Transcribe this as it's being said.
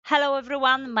Hello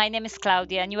everyone, my name is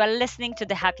Klaudia and you are listening to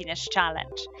the Happiness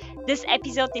Challenge. This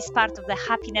episode is part of the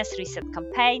Happiness Reset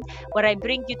campaign where I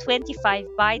bring you 25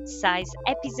 bite-sized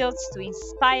episodes to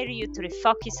inspire you to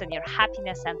refocus on your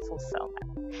happiness and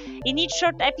fulfillment. In each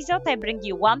short episode, I bring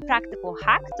you one practical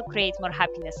hack to create more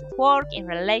happiness at work, in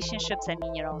relationships, and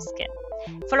in your own skin.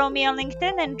 Follow me on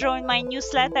LinkedIn and join my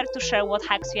newsletter to share what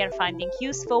hacks we are finding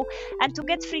useful and to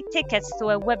get free tickets to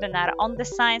a webinar on the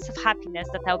science of happiness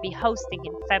that I'll be hosting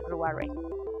in February.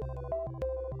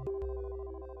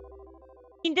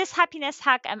 In this happiness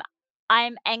hack,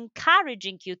 I'm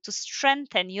encouraging you to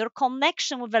strengthen your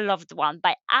connection with a loved one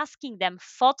by asking them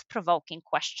thought-provoking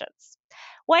questions.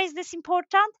 Why is this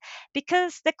important?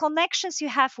 Because the connections you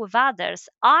have with others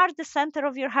are the center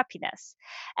of your happiness.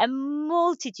 A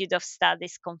multitude of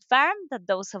studies confirm that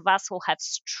those of us who have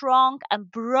strong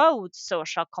and broad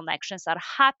social connections are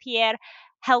happier,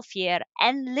 healthier,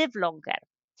 and live longer.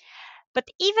 But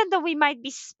even though we might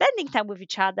be spending time with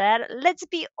each other, let's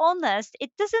be honest,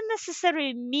 it doesn't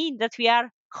necessarily mean that we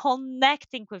are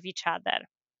connecting with each other.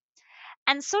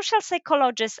 And social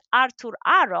psychologist Arthur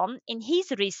Aron, in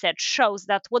his research, shows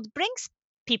that what brings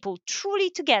people truly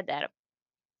together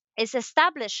is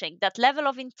establishing that level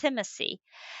of intimacy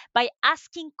by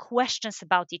asking questions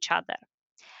about each other.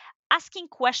 Asking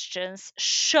questions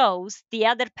shows the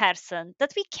other person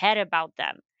that we care about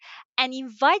them and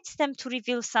invites them to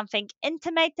reveal something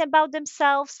intimate about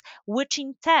themselves, which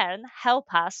in turn help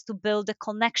us to build a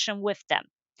connection with them.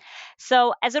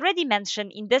 So, as already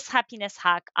mentioned in this happiness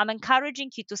hack, I'm encouraging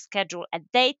you to schedule a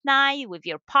date night with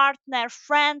your partner,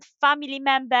 friend, family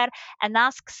member, and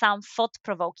ask some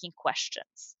thought-provoking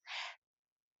questions.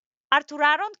 Arthur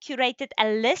Aron curated a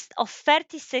list of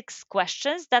 36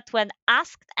 questions that, when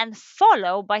asked and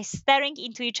followed by staring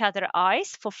into each other's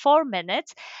eyes for 4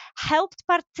 minutes, helped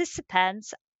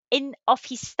participants of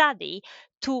his study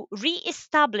to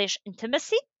re-establish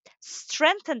intimacy,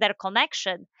 strengthen their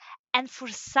connection, and for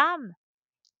some,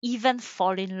 even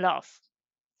fall in love.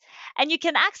 And you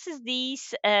can access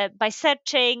these by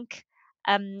searching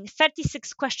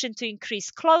 36 questions to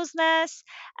increase closeness,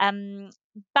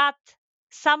 but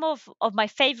some of my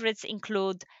favorites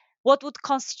include: what would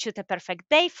constitute a perfect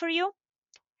day for you?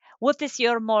 What is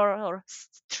your more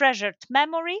treasured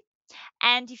memory?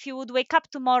 And if you would wake up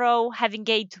tomorrow having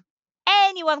gained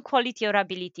any one quality or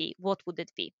ability, what would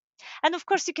it be? And of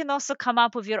course, you can also come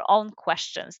up with your own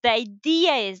questions. The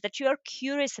idea is that you are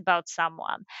curious about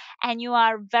someone and you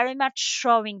are very much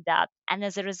showing that. And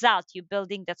as a result, you're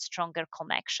building that stronger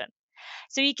connection.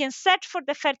 So you can search for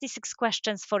the 36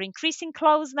 questions for increasing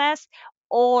closeness,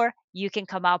 or you can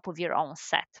come up with your own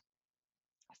set.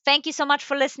 Thank you so much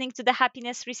for listening to the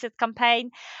Happiness Reset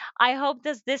campaign. I hope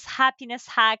that this happiness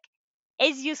hack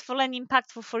is useful and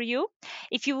impactful for you.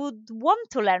 If you would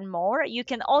want to learn more, you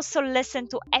can also listen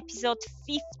to episode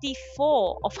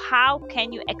 54 of how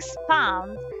can you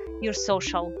expand your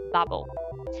social bubble.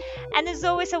 And as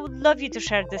always, I would love you to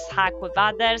share this hack with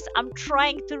others. I'm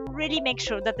trying to really make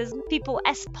sure that as many people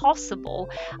as possible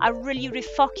are really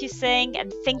refocusing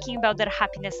and thinking about their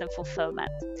happiness and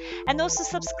fulfillment. And also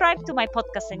subscribe to my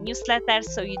podcast and newsletter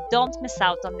so you don't miss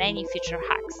out on any future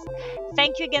hacks.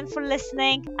 Thank you again for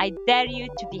listening. I dare you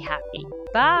to be happy.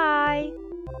 Bye.